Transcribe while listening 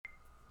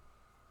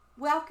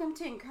Welcome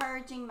to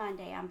Encouraging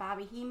Monday. I'm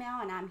Bobby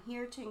Hemel and I'm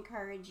here to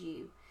encourage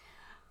you.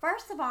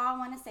 First of all, I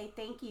want to say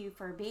thank you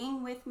for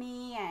being with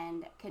me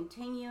and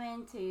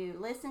continuing to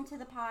listen to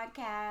the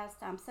podcast.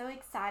 I'm so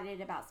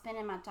excited about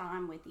spending my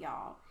time with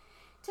y'all.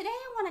 Today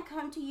I want to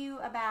come to you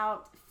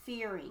about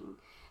fearing.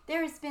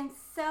 There has been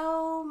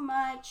so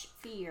much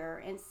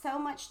fear and so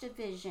much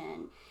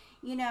division,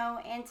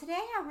 and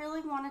today I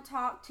really want to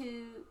talk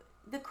to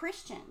the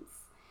Christians.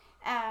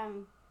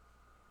 And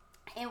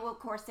of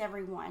course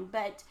everyone,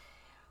 but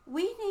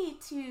we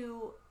need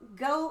to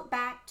go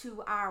back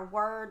to our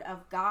Word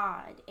of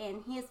God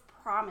and His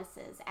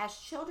promises. As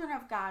children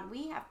of God,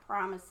 we have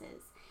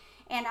promises,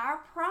 and our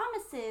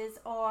promises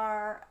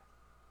are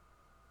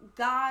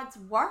God's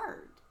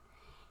Word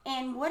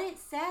and what it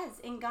says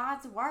in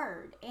God's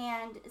Word.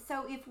 And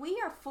so if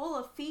we are full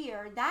of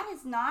fear, that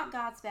is not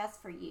God's best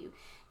for you.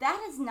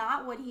 That is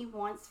not what He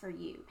wants for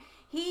you.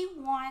 He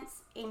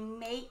wants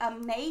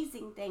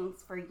amazing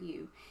things for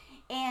you.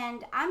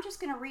 And I'm just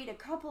going to read a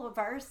couple of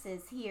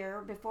verses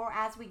here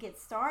as we get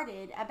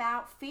started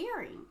about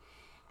fearing.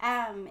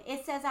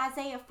 It says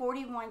Isaiah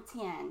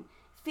 41:10,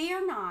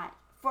 "Fear not,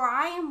 for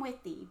I am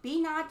with thee. Be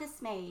not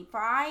dismayed, for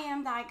I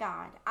am thy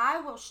God.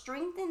 I will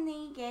strengthen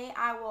thee, yea,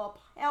 I will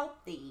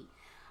help thee.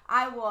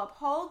 I will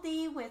uphold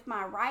thee with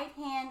my right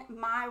hand,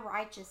 my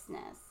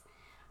righteousness."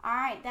 All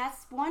right,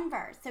 that's one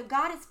verse. So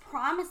God is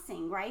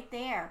promising right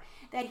there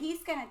that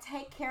He's going to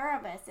take care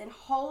of us and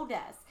hold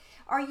us.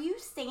 Are you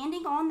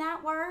standing on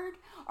that word?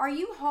 Are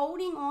you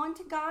holding on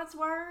to God's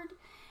word?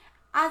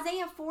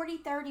 Isaiah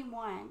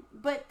 40:31,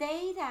 "But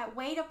they that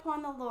wait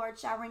upon the Lord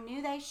shall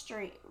renew their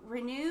strength,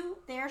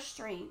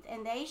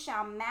 and they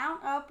shall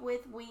mount up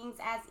with wings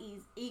as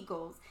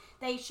eagles.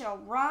 They shall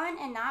run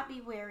and not be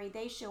weary.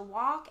 They shall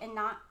walk and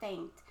not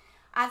faint."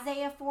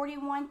 Isaiah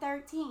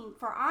 41:13,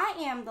 "For I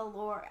am the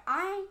Lord,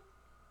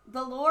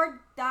 the Lord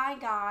thy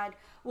God,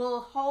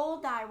 will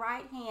hold thy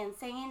right hand,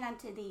 saying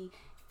unto thee,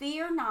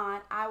 Fear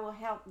not, I will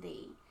help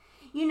thee."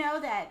 You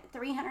know that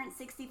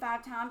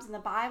 365 times in the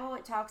Bible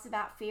it talks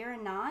about fear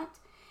and not.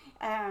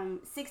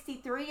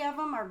 63 of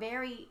them are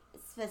very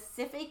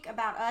specific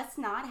about us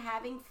not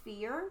having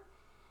fear.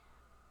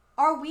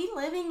 Are we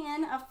living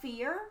in a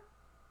fear?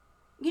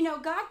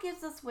 God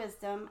gives us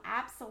wisdom,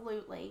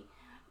 absolutely.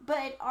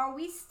 But are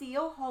we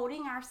still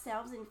holding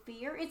ourselves in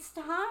fear? It's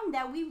time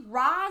that we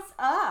rise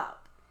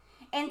up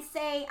and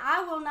say,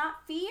 I will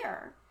not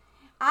fear.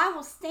 I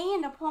will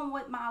stand upon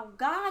what my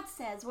God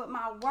says, what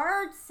my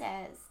word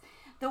says.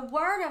 The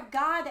word of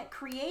God that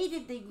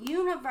created the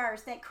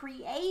universe, that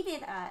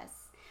created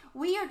us.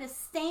 We are to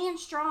stand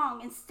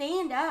strong and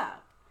stand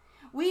up.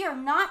 We are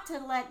not to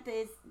let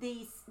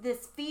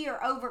this fear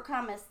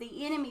overcome us,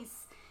 the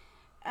enemy's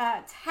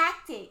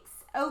tactics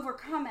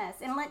overcome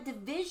us, and let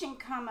division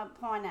come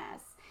upon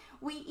us.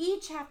 We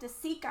each have to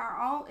seek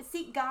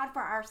God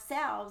for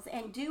ourselves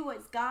and do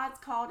what God's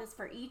called us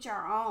for each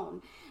our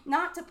own.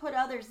 Not to put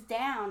others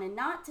down and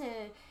not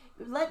to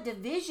let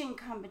division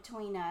come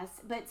between us,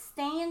 but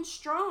stand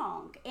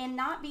strong and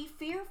not be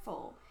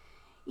fearful.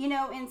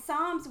 In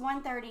Psalms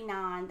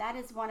 139, that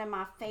is one of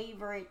my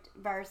favorite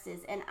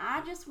verses, and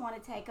I just want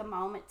to take a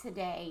moment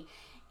today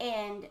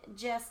and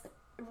just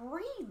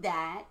read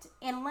that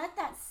and let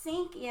that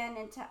sink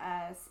into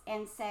us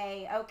and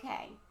say,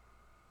 okay,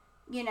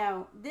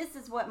 this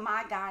is what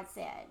my God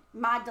said,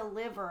 my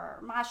deliverer,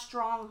 my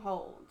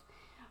stronghold,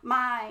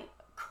 my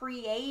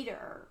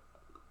creator,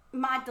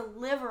 my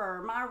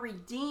deliverer, my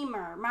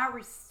redeemer, my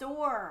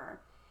restorer,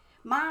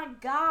 my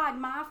God,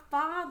 my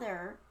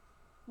Father,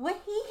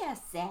 what He has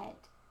said.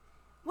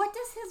 What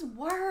does His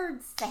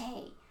word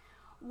say?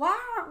 Why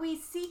aren't we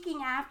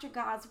seeking after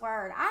God's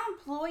word? I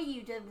implore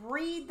you to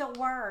read the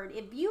word.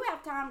 If you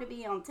have time to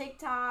be on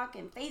TikTok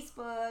and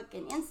Facebook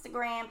and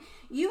Instagram,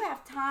 you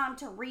have time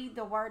to read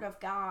the word of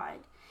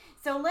God.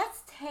 So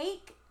let's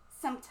take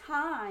some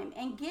time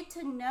and get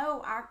to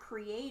know our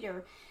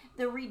Creator,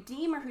 the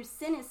Redeemer who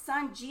sent His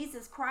Son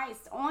Jesus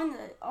Christ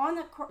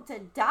to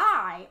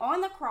die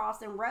on the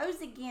cross and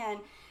rose again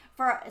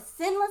for a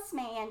sinless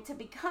man to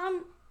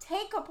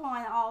take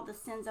upon all the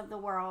sins of the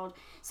world,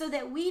 so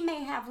that we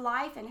may have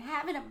life and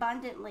have it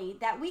abundantly,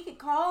 that we could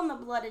call on the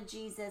blood of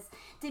Jesus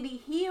to be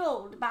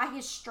healed by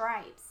His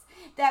stripes,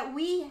 that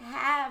we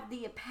have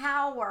the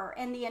power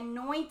and the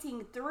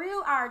anointing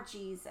through our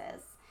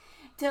Jesus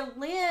to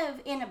live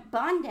in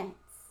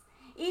abundance.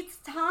 It's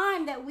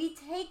time that we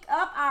take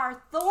up our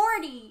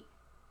authority,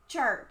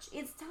 church.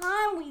 It's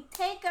time we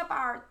take up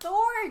our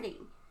authority.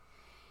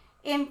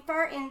 In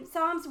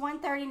Psalms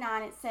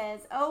 139, it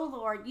says, "O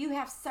Lord, you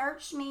have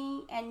searched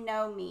me and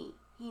know me."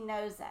 He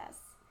knows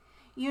us.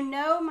 "You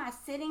know my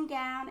sitting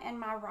down and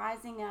my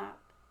rising up.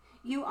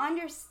 You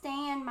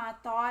understand my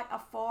thought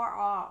afar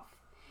off.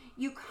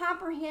 You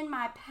comprehend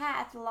my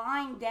path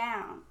lying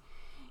down.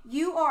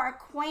 You are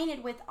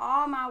acquainted with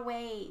all my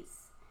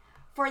ways.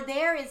 For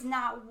there is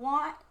not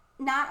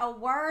a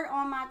word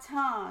on my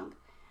tongue.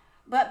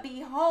 But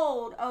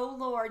behold, O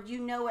Lord, you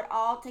know it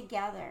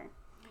altogether.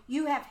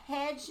 You have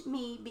hedged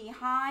me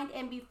behind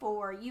and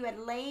before. You had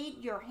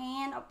laid your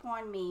hand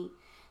upon me.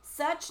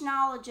 Such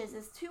knowledge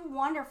is too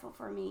wonderful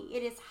for me.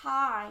 It is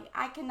high.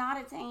 I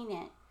cannot attain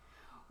it.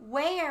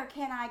 Where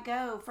can I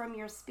go from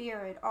your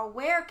spirit, or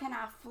where can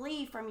I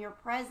flee from your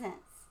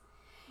presence?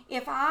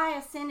 If I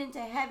ascend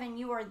into heaven,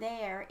 you are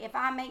there. If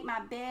I make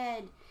my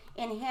bed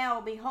in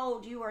hell,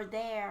 behold, you are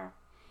there.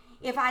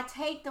 If I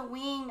take the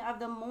wing of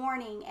the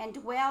morning and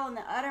dwell in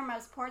the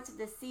uttermost parts of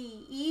the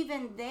sea,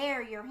 even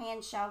there your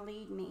hand shall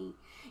lead me.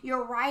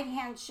 Your right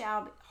hand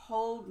shall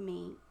hold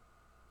me.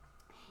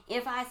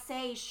 If I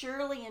say,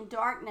 surely in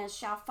darkness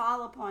shall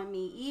fall upon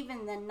me,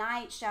 even the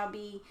night shall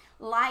be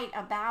light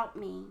about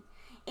me.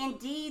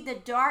 Indeed, the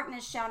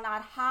darkness shall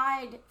not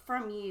hide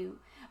from you,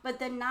 but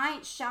the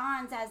night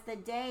shines as the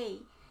day.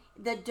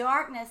 The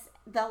darkness,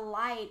 the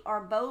light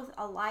are both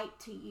alike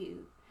to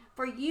you.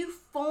 For you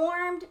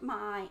formed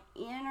my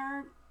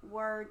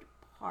inward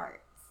parts.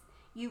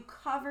 You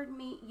covered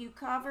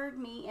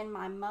me in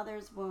my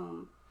mother's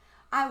womb.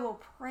 I will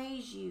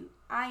praise you.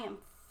 I am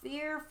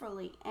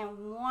fearfully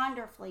and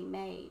wonderfully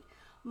made.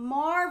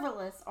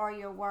 Marvelous are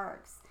your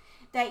works,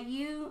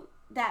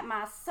 that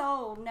my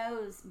soul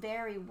knows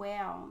very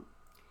well.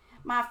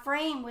 My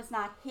frame was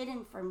not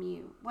hidden from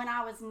you when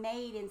I was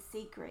made in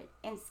secret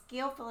and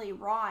skillfully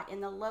wrought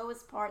in the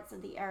lowest parts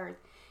of the earth.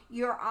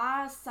 Your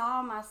eyes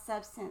saw my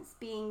substance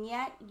being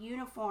yet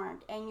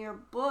uniformed, and your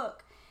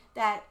book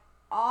that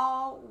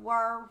all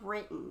were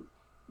written,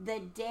 the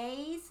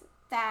days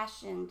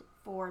fashioned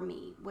for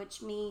me,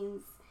 which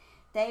means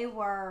they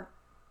were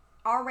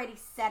already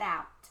set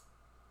out,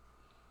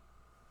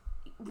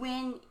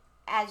 when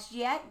as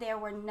yet there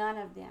were none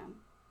of them.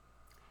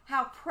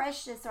 How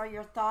precious are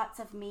your thoughts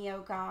of me,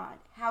 O God!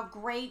 How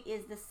great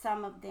is the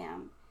sum of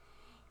them!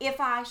 If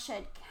I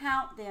should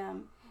count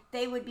them,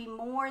 they would be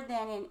more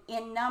than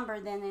in number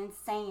than in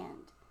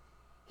sand.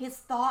 His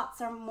thoughts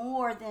are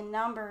more than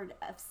numbered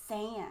of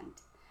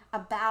sand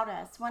about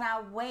us. When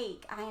I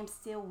wake, I am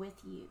still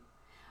with you.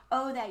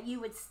 Oh, that you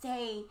would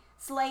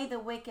slay the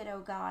wicked, O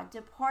God.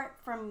 Depart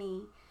from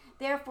me,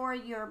 therefore,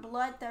 your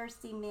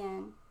bloodthirsty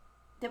men.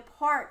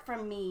 Depart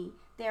from me,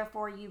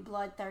 therefore, you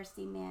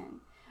bloodthirsty men.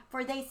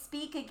 For they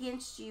speak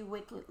against you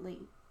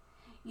wickedly.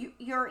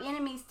 Your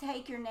enemies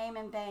take your name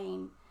in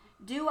vain.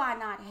 Do I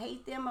not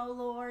hate them, O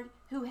Lord,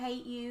 who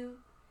hate you?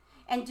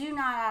 And do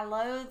not I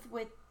loathe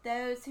with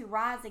those who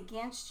rise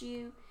against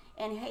you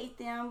and hate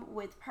them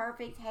with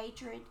perfect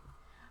hatred?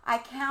 I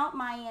count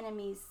my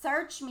enemies.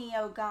 Search me,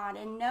 O God,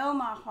 and know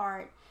my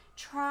heart.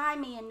 Try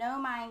me and know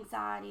my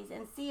anxieties,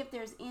 and see if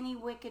there's any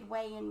wicked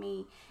way in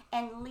me,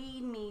 and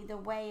lead me the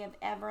way of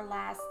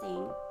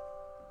everlasting.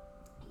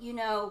 You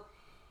know,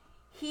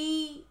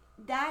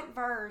 that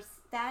verse,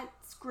 that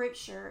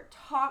scripture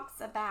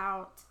talks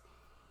about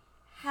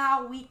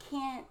how we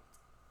can't,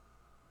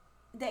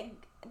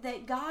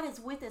 that God is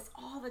with us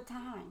all the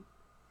time.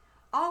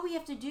 All we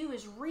have to do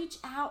is reach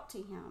out to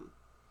him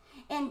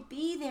and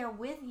be there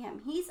with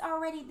him. He's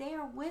already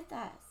there with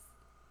us.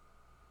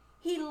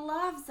 He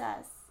loves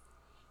us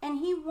and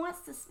he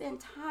wants to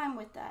spend time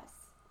with us.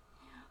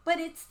 But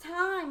it's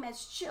time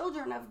as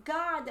children of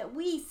God that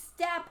we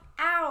step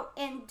out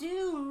and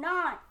do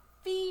not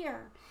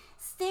fear.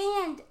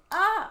 Stand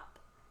up.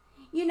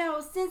 You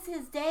know, since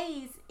his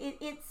days,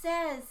 it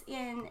says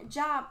in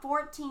Job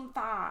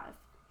 14:5,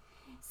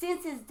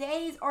 since his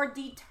days are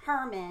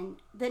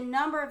determined, the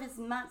number of his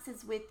months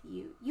is with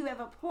you. You have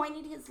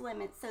appointed his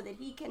limits so that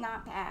he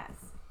cannot pass.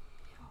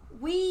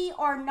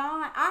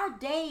 Our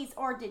days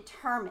are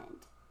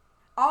determined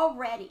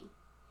already.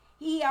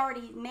 He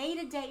already made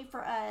a day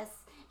for us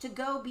to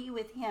go be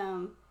with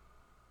him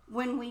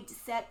when we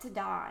set to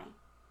die.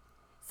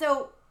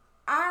 So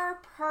our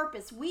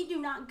purpose, we do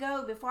not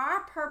go before our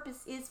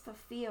purpose is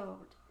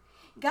fulfilled.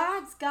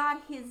 God's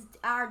got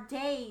our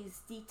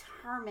days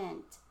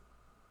determined.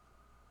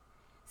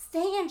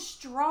 Stand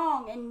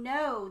strong and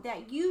know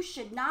that you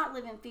should not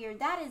live in fear.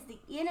 That is the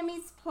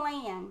enemy's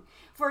plan,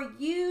 for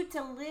you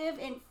to live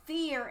in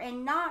fear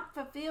and not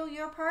fulfill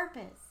your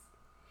purpose.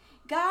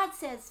 God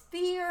says,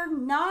 fear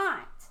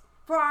not,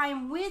 for I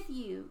am with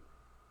you.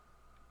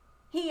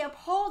 He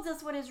upholds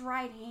us with his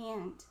right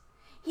hand.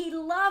 He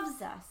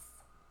loves us.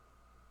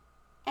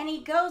 And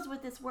he goes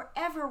with us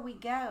wherever we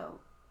go.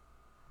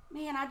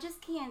 Man, I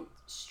just can't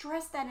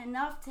stress that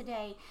enough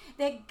today,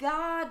 that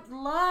God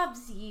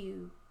loves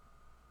you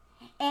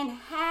and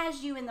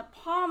has you in the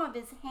palm of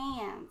his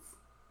hands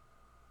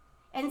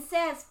and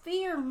says,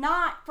 fear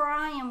not, for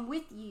I am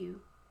with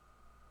you.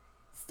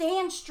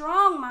 Stand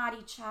strong,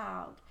 mighty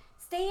child.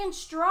 Stand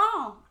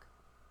strong.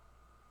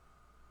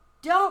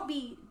 Don't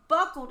be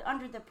buckled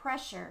under the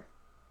pressure,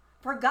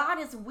 for God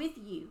is with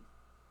you.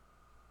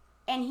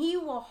 And he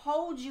will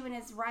hold you in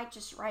his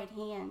righteous right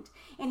hand.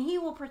 And he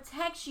will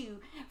protect you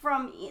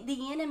from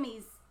the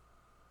enemy's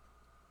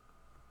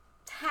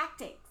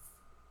tactics.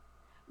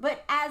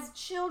 But as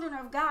children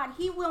of God,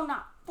 he will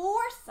not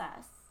force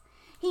us.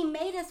 He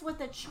made us with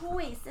a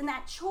choice. And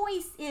that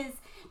choice is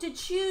to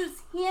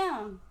choose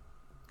him.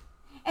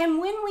 And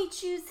when we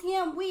choose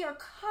him, we are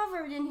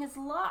covered in his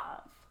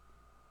love.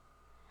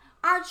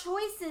 Our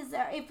choices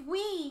are, if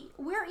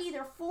we're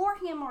either for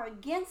him or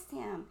against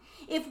him.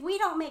 If we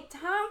don't make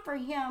time for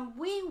him,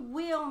 we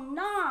will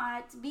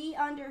not be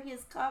under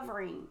his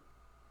covering.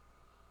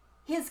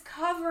 His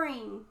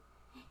covering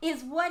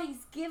is what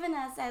he's given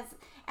us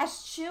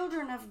as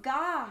children of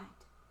God.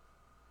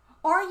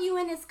 Are you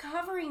in his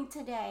covering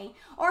today?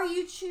 Are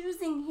you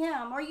choosing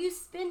him? Are you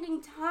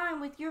spending time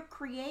with your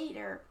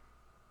Creator?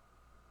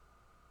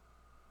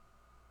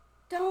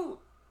 Don't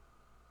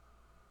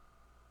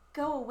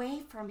go away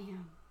from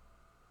him.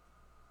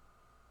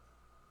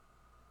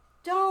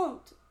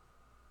 Don't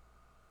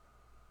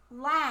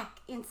lack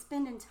in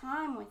spending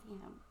time with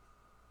him.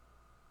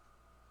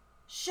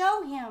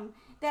 Show him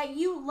that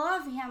you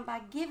love him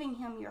by giving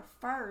him your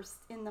first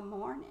in the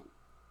morning.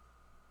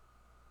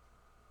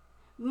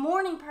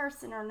 Morning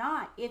person or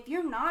not, if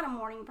you're not a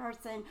morning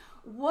person,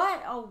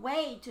 what a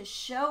way to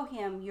show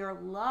him your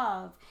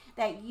love,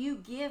 that you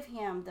give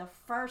him the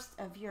first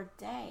of your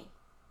day.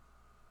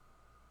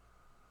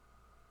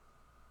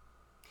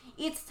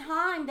 It's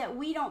time that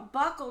we don't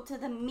buckle to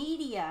the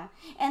media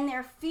and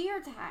their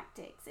fear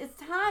tactics. It's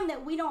time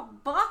that we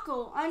don't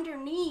buckle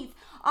underneath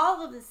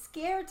all of the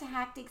scare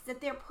tactics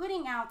that they're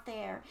putting out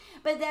there,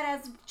 but that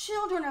as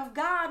children of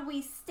God,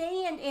 we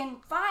stand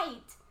and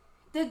fight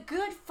the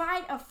good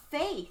fight of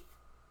faith.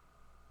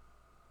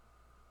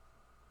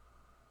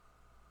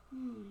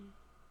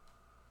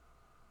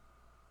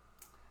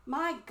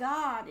 My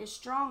God is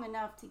strong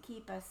enough to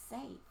keep us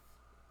safe.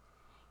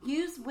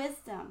 Use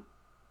wisdom,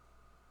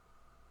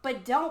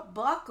 but don't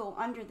buckle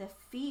under the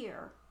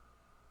fear.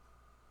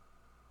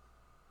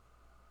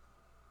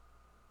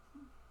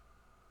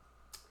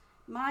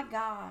 My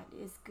God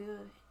is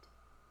good.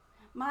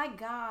 My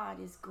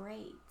God is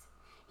great.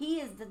 He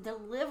is the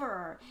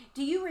deliverer.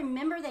 Do you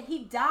remember that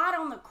he died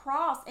on the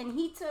cross and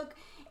he took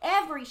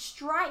every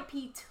stripe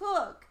he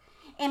took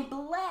and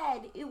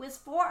bled? It was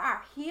for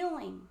our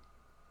healing.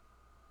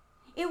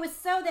 It was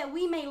so that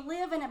we may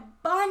live an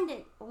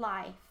abundant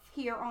life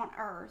here on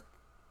earth.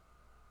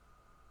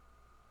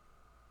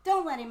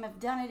 Don't let him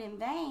have done it in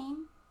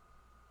vain.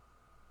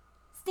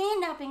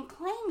 Stand up and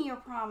claim your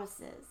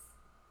promises.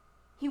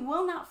 He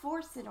will not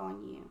force it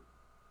on you.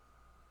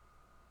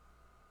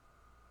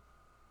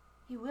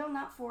 He will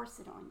not force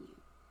it on you.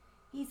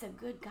 He's a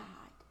good God.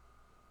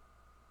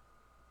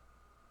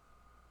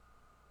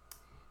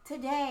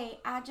 Today,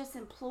 I just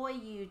implore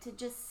you to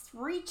just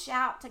reach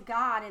out to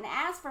God and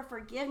ask for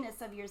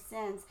forgiveness of your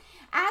sins.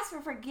 Ask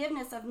for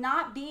forgiveness of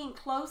not being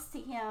close to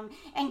him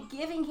and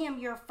giving him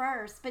your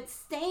first, but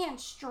stand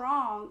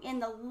strong in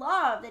the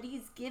love that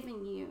he's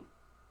given you.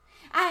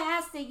 I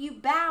ask that you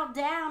bow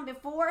down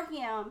before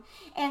him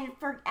and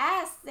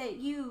ask that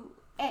you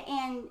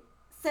and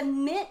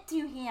submit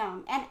to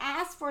him and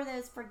ask for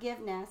this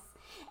forgiveness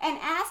and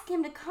ask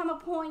him to come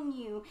upon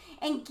you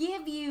and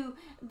give you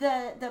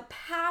the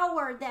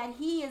power that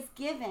he has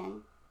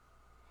given.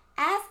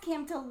 Ask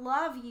him to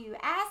love you.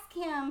 Ask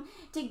him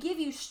to give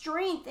you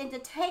strength and to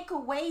take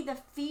away the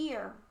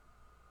fear,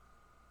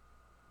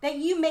 that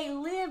you may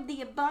live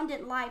the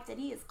abundant life that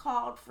he has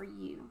called for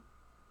you.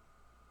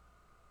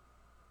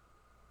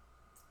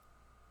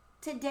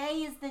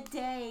 Today is the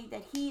day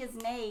that he has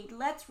made.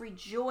 Let's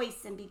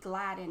rejoice and be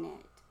glad in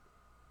it.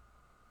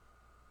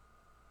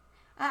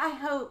 I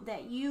hope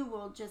that you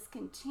will just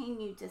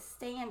continue to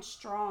stand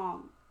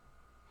strong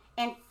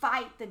and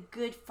fight the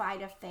good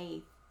fight of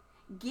faith.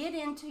 Get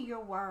into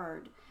your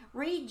word.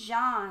 Read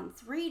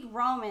John's, read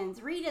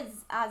Romans, read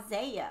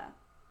Isaiah,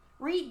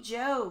 read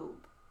Job.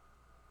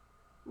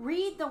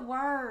 Read the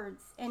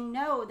words and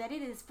know that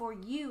it is for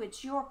you.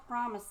 It's your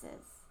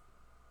promises.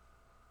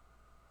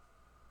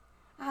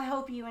 I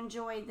hope you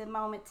enjoyed the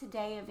moment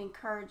today of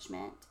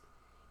encouragement.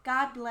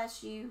 God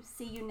bless you.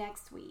 See you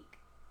next week.